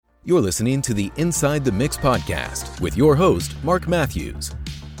You're listening to the Inside the Mix podcast with your host, Mark Matthews.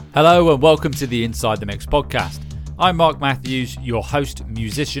 Hello and welcome to the Inside the Mix podcast. I'm Mark Matthews, your host,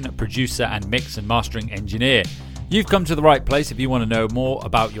 musician, producer, and mix and mastering engineer. You've come to the right place if you want to know more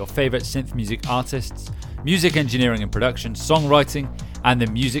about your favorite synth music artists, music engineering and production, songwriting, and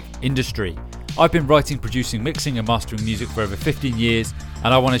the music industry. I've been writing, producing, mixing, and mastering music for over 15 years,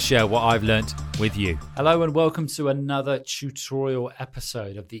 and I want to share what I've learnt with you. Hello and welcome to another tutorial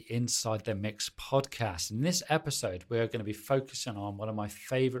episode of the Inside the Mix podcast. In this episode, we're going to be focusing on one of my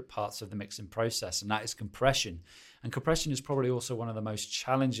favorite parts of the mixing process, and that is compression. And compression is probably also one of the most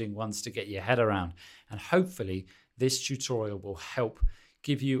challenging ones to get your head around. And hopefully, this tutorial will help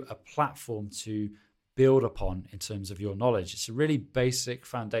give you a platform to build upon in terms of your knowledge. It's a really basic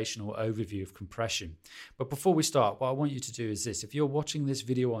foundational overview of compression. But before we start, what I want you to do is this. If you're watching this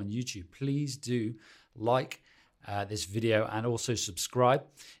video on YouTube, please do like this video and also subscribe.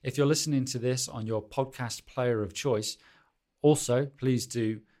 If you're listening to this on your podcast player of choice, also please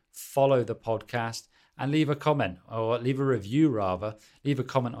do follow the podcast and leave a comment, or leave a review rather. Leave a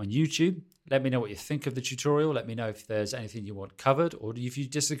comment on YouTube. Let me know what you think of the tutorial. Let me know if there's anything you want covered, or if you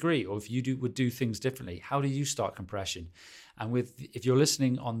disagree, or if you would do things differently. How do you start compression? And if you're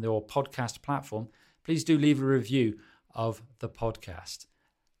listening on your podcast platform, please do leave a review of the podcast.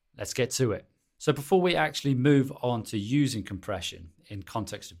 Let's get to it. So before we actually move on to using compression in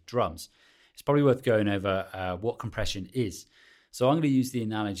context of drums, it's probably worth going over what compression is. So I'm going to use the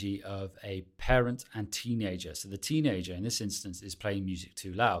analogy of a parent and teenager. So the teenager in this instance is playing music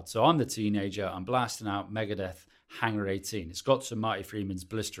too loud. So I'm the teenager, I'm blasting out Megadeth Hangar 18. It's got some Marty Friedman's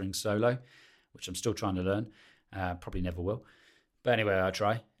blistering solo, which I'm still trying to learn. Probably never will. But anyway, I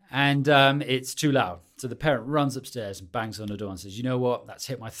try. And it's too loud. So the parent runs upstairs and bangs on the door and says, you know what? That's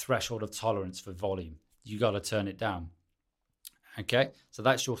hit my threshold of tolerance for volume. You got to turn it down. Okay? So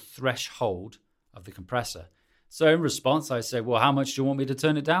that's your threshold of the compressor. So in response, I say, well, how much do you want me to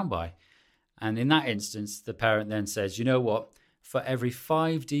turn it down by? And in that instance, the parent then says, you know what? For every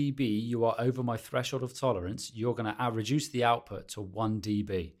 5 dB you are over my threshold of tolerance, you're going to reduce the output to 1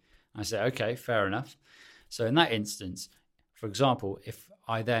 dB. I say, okay, fair enough. So in that instance, for example, if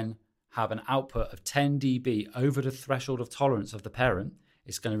I then have an output of 10 dB over the threshold of tolerance of the parent,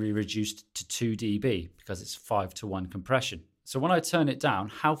 it's going to be reduced to 2 dB because it's 5-to-1 compression. So when I turn it down,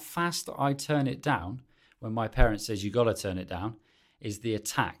 how fast I turn it down when my parent says you got to turn it down, is the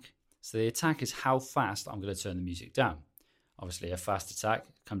attack. So the attack is how fast I'm going to turn the music down. Obviously, a fast attack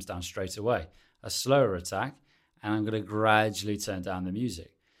comes down straight away. A slower attack, and I'm going to gradually turn down the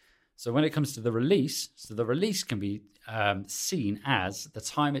music. So when it comes to the release, so the release can be seen as the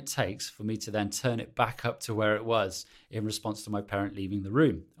time it takes for me to then turn it back up to where it was in response to my parent leaving the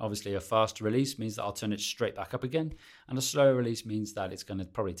room. Obviously, a fast release means that I'll turn it straight back up again, and a slow release means that it's going to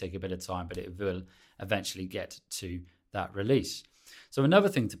probably take a bit of time, but it will eventually get to that release. So another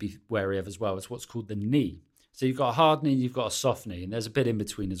thing to be wary of as well is what's called the knee. So you've got a hard knee, you've got a soft knee, and there's a bit in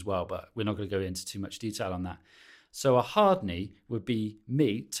between as well, but we're not going to go into too much detail on that. So a hard knee would be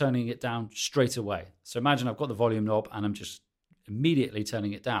me turning it down straight away. So imagine I've got the volume knob and I'm just immediately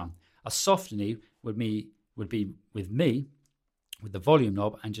turning it down. A soft knee would be with me with the volume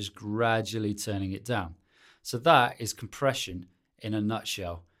knob and just gradually turning it down. So that is compression in a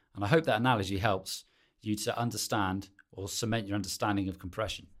nutshell. And I hope that analogy helps you to understand or cement your understanding of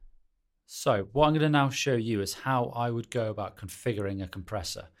compression. So what I'm going to now show you is how I would go about configuring a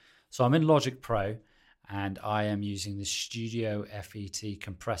compressor. So I'm in Logic Pro, and I am using the Studio FET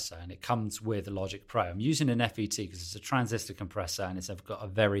compressor, and it comes with a Logic Pro. I'm using an FET because it's a transistor compressor and it's got a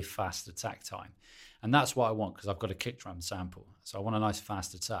very fast attack time. And that's what I want because I've got a kick drum sample. So I want a nice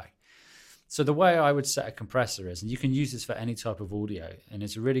fast attack. So the way I would set a compressor is, and you can use this for any type of audio, and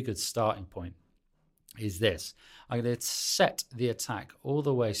it's a really good starting point, is this. I'm going to set the attack all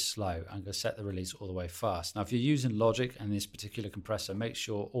the way slow. I'm going to set the release all the way fast. Now, if you're using Logic and this particular compressor, make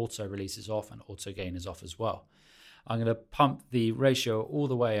sure auto release is off and auto gain is off as well. I'm going to pump the ratio all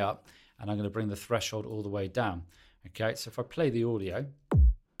the way up, and I'm going to bring the threshold all the way down. Okay, so if I play the audio,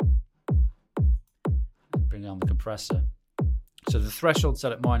 bring down the compressor. So the threshold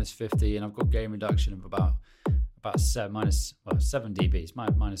set at minus 50, and I've got gain reduction of about 7 dB,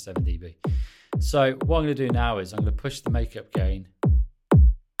 minus 7 dB. So what I'm going to do now is I'm going to push the makeup gain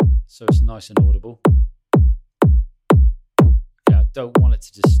so it's nice and audible. Okay, I don't want it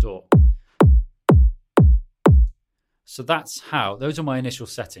to distort. So those are my initial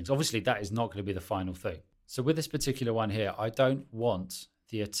settings. Obviously, that is not going to be the final thing. So with this particular one here, I don't want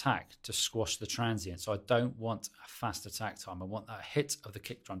the attack to squash the transient. So I don't want a fast attack time. I want that hit of the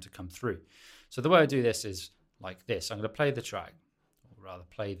kick drum to come through. So the way I do this is like this. I'm going to play the track, rather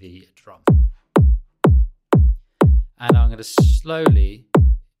play the drum. And I'm going to slowly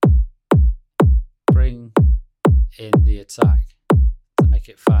bring in the attack to make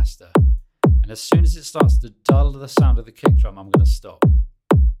it faster. And as soon as it starts to dull the sound of the kick drum, I'm going to stop.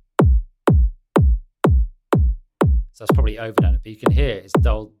 So that's probably overdone it, but you can hear it's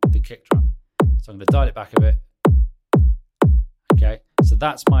dulled the kick drum. So I'm going to dial it back a bit. Okay, so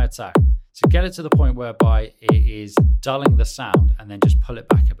that's my attack. So get it to the point whereby it is dulling the sound and then just pull it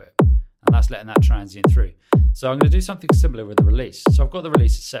back a bit. And that's letting that transient through. So I'm going to do something similar with the release. So I've got the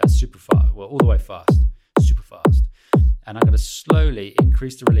release set as super fast, well, all the way fast, super fast. And I'm going to slowly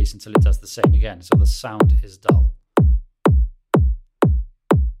increase the release until it does the same again. So the sound is dull.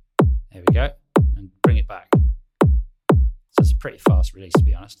 There we go. And bring it back. So it's a pretty fast release, to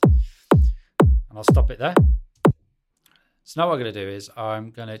be honest. And I'll stop it there. So now what I'm going to do is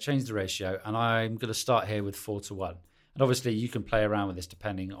I'm going to change the ratio, and I'm going to start here with 4:1. And obviously you can play around with this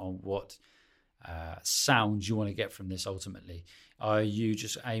depending on what sound you want to get from this ultimately. Are you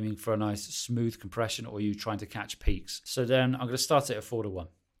just aiming for a nice smooth compression, or are you trying to catch peaks? So then I'm going to start it at 4:1.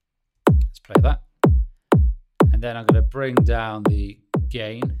 Let's play that. And then I'm going to bring down the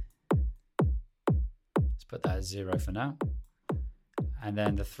gain. Let's put that at 0 for now. And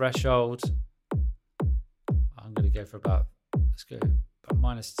then the threshold, I'm going to go for about, let's go about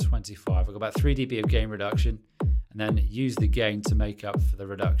minus 25. I've got about 3 dB of gain reduction, and then use the gain to make up for the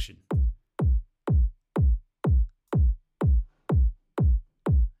reduction.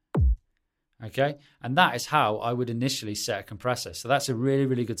 Okay, and that is how I would initially set a compressor. So that's a really,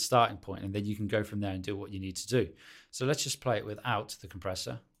 really good starting point, and then you can go from there and do what you need to do. So let's just play it without the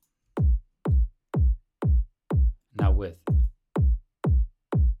compressor. Now with.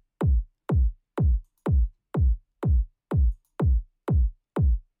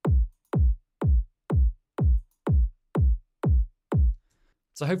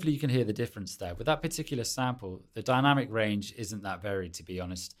 So hopefully you can hear the difference there. With that particular sample, the dynamic range isn't that varied, to be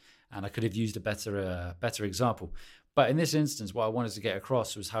honest, and I could have used a better example. But in this instance, what I wanted to get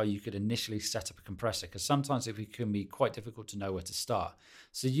across was how you could initially set up a compressor, because sometimes it can be quite difficult to know where to start.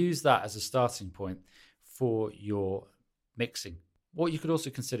 So use that as a starting point for your mixing. What you could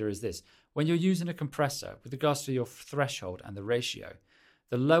also consider is this. When you're using a compressor, with regards to your threshold and the ratio,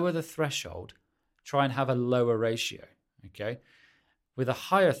 the lower the threshold, try and have a lower ratio, okay? With a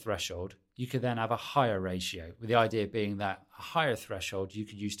higher threshold, you could then have a higher ratio, with the idea being that a higher threshold you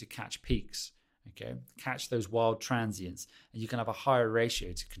could use to catch peaks, okay? Catch those wild transients, and you can have a higher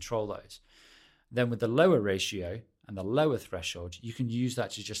ratio to control those. Then with the lower ratio and the lower threshold, you can use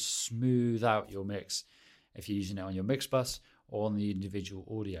that to just smooth out your mix if you're using it on your mix bus or on the individual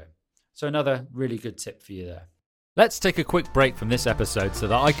audio. So another really good tip for you there. Let's take a quick break from this episode so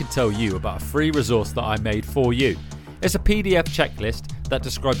that I can tell you about a free resource that I made for you. It's a PDF checklist that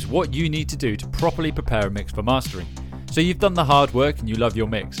describes what you need to do to properly prepare a mix for mastering. So you've done the hard work and you love your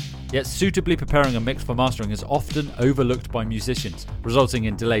mix, yet suitably preparing a mix for mastering is often overlooked by musicians, resulting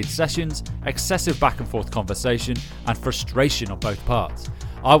in delayed sessions, excessive back and forth conversation, and frustration on both parts.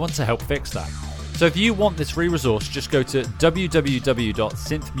 I want to help fix that. So if you want this free resource, just go to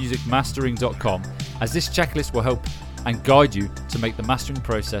www.synthmusicmastering.com, as this checklist will help and guide you to make the mastering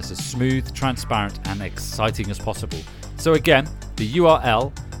process as smooth, transparent, and exciting as possible. So again, the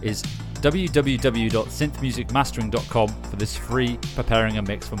URL is www.synthmusicmastering.com for this free preparing a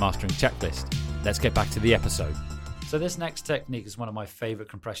mix for mastering checklist. Let's get back to the episode. So this next technique is one of my favorite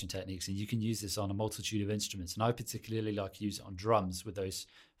compression techniques, and you can use this on a multitude of instruments, and I particularly like to use it on drums with those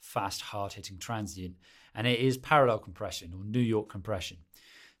fast, hard-hitting transient, and it is parallel compression or New York compression.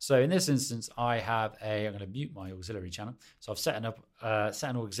 So in this instance, I'm going to mute my auxiliary channel. So I've set an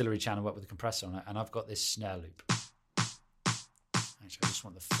auxiliary channel up with a compressor on it, and I've got this snare loop. Actually, I just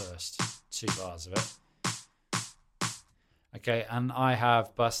want the first 2 bars of it. Okay, and I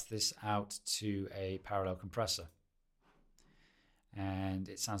have bussed this out to a parallel compressor. And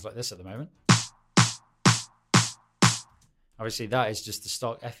it sounds like this at the moment. Obviously, that is just the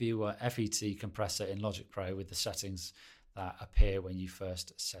stock FET compressor in Logic Pro with the settings that appear when you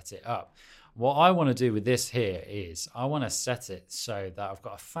first set it up. What I want to do with this here is I want to set it so that I've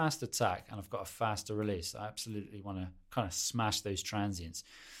got a fast attack and I've got a faster release. I absolutely want to kind of smash those transients.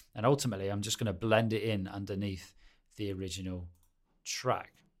 And ultimately, I'm just going to blend it in underneath the original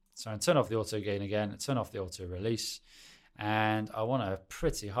track. So I turn off the auto gain again, turn off the auto release, and I want a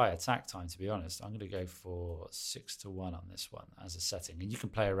pretty high attack time, to be honest. I'm going to go for 6:1 on this one as a setting, and you can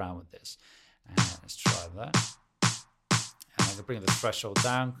play around with this. And let's try that. And I'm going to bring the threshold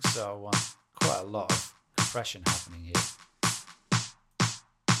down, so I want quite a lot of compression happening here.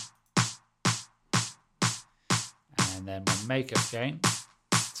 And And then my makeup gain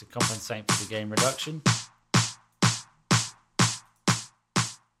to compensate for the gain reduction.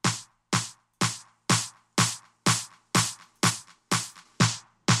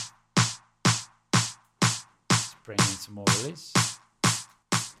 Let's bring in some more release.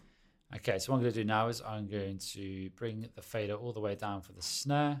 Okay, so what I'm going to do now is I'm going to bring the fader all the way down for the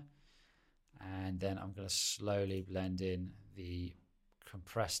snare, and then I'm going to slowly blend in the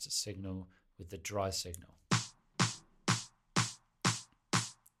compressed signal with the dry signal.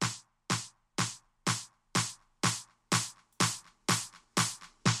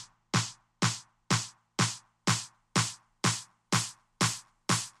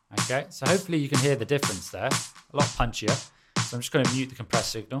 Okay, so hopefully you can hear the difference there, a lot punchier. So I'm just going to mute the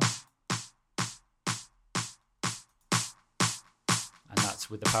compressed signal. And that's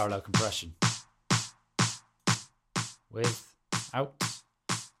with the parallel compression. With, out,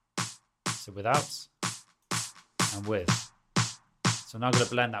 so without, and with. So now I'm going to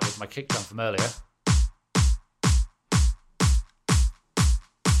blend that with my kick drum from earlier.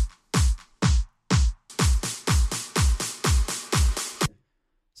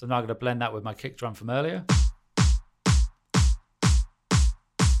 So now I'm going to blend that with my kick drum from earlier.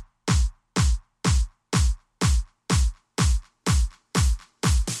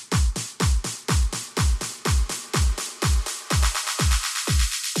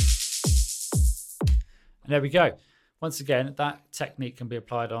 And there we go. Once again, that technique can be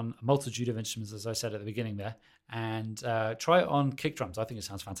applied on a multitude of instruments, as I said at the beginning there, and try it on kick drums. I think it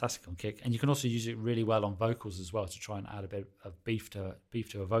sounds fantastic on kick, and you can also use it really well on vocals as well to try and add a bit of beef to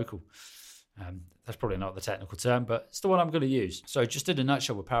a vocal. That's probably not the technical term, but it's the one I'm going to use. So just in a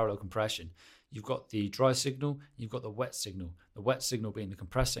nutshell with parallel compression, you've got the dry signal, you've got the wet signal. The wet signal being the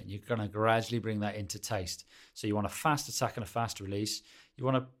compressor, and you're going to gradually bring that into taste. So you want a fast attack and a fast release. You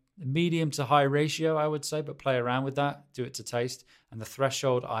want a medium to high ratio, I would say, but play around with that, do it to taste. And the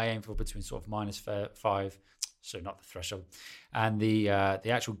threshold I aim for between sort of -5, so not the threshold, and the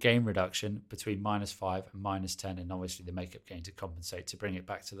actual gain reduction between -5 and -10, and obviously the makeup gain to compensate to bring it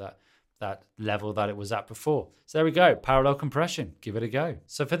back to that level that it was at before. So there we go, parallel compression, give it a go.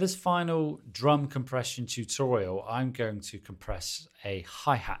 So for this final drum compression tutorial, I'm going to compress a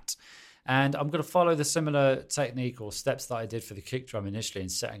hi-hat. And I'm going to follow the similar technique or steps that I did for the kick drum initially in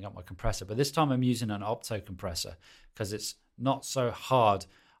setting up my compressor. But this time I'm using an opto compressor because it's not so hard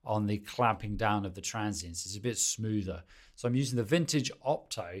on the clamping down of the transients. It's a bit smoother. So I'm using the vintage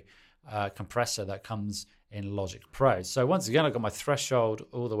opto compressor that comes in Logic Pro. So once again, I've got my threshold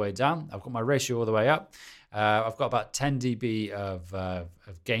all the way down. I've got my ratio all the way up. I've got about 10 dB of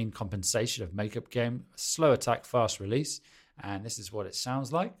gain compensation, of makeup gain, slow attack, fast release. And this is what it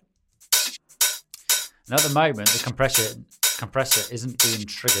sounds like. And at the moment, the compressor isn't being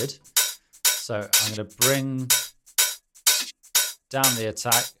triggered. So I'm going to bring down the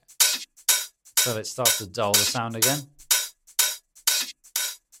attack so it starts to dull the sound again.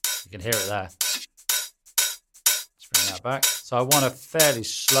 You can hear it there. Let's bring that back. So I want a fairly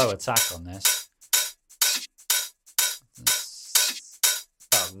slow attack on this.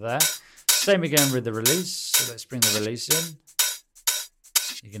 About there. Same again with the release. So let's bring the release in.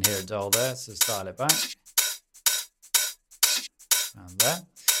 You can hear it dull there, so dial it back. Around there.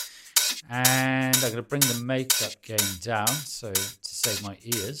 And I'm going to bring the makeup gain down, so to save my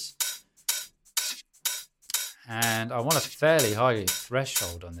ears. And I want a fairly high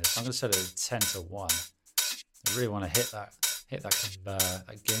threshold on this. I'm going to set it at 10 to 1. I really want to hit that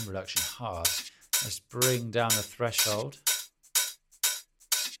gain reduction hard. Let's bring down the threshold.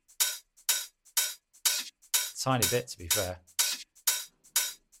 A tiny bit, to be fair.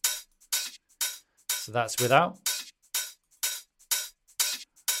 So that's without,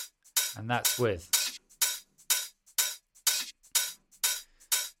 and that's with.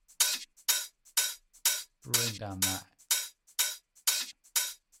 Bring down that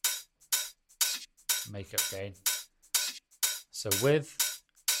makeup gain. So with,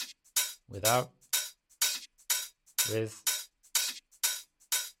 without, with,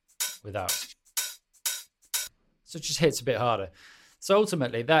 without. So it just hits a bit harder. So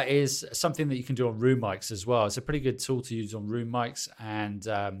ultimately, that is something that you can do on room mics as well. It's a pretty good tool to use on room mics and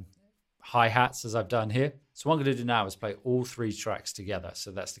hi-hats, as I've done here. So what I'm going to do now is play all three tracks together. So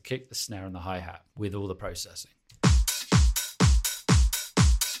that's the kick, the snare, and the hi-hat with all the processing.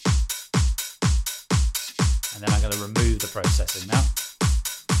 And then I'm going to remove the processing now.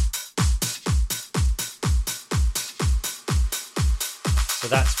 So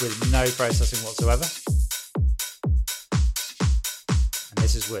that's with no processing whatsoever.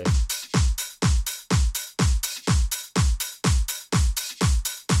 This is with.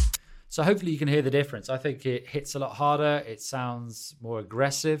 So So hopefully you can hear the difference. I think it hits a lot harder. It sounds more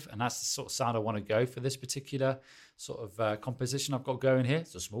aggressive, and that's the sort of sound I want to go for this particular sort of composition I've got going here.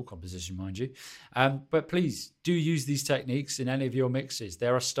 It's a small composition, mind you. But please do use these techniques in any of your mixes.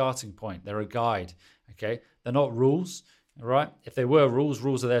 They're a starting point. They're a guide, okay? They're not rules, all right? If they were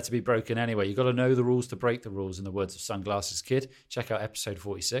rules are there to be broken anyway. You've got to know the rules to break the rules, in the words of Sunglasses Kid. Check out episode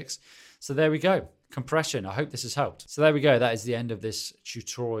 46. So there we go. Compression. I hope this has helped. So there we go. That is the end of this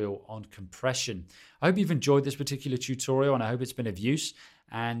tutorial on compression. I hope you've enjoyed this particular tutorial, and I hope it's been of use.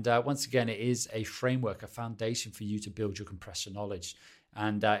 And once again, it is a framework, a foundation for you to build your compressor knowledge.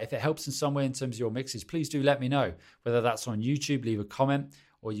 And if it helps in some way in terms of your mixes, please do let me know. Whether that's on YouTube, leave a comment,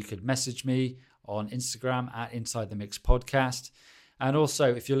 or you could message me on Instagram at Inside the Mix Podcast. And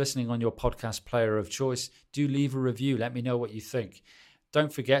also, if you're listening on your podcast player of choice, do leave a review. Let me know what you think.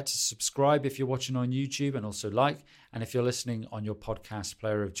 Don't forget to subscribe if you're watching on YouTube, and also like. And if you're listening on your podcast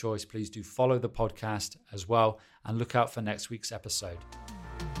player of choice, please do follow the podcast as well, and look out for next week's episode.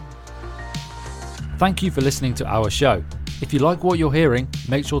 Thank you for listening to our show. If you like what you're hearing,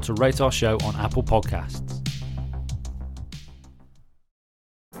 make sure to rate our show on Apple Podcasts.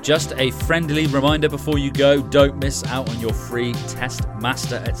 Just a friendly reminder before you go, don't miss out on your free test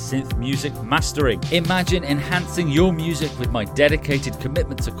master at Synth Music Mastering. Imagine enhancing your music with my dedicated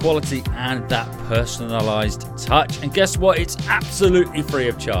commitment to quality and that personalized touch. And guess what? It's absolutely free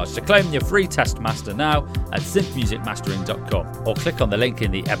of charge. So claim your free test master now at synthmusicmastering.com, or click on the link in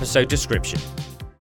the episode description.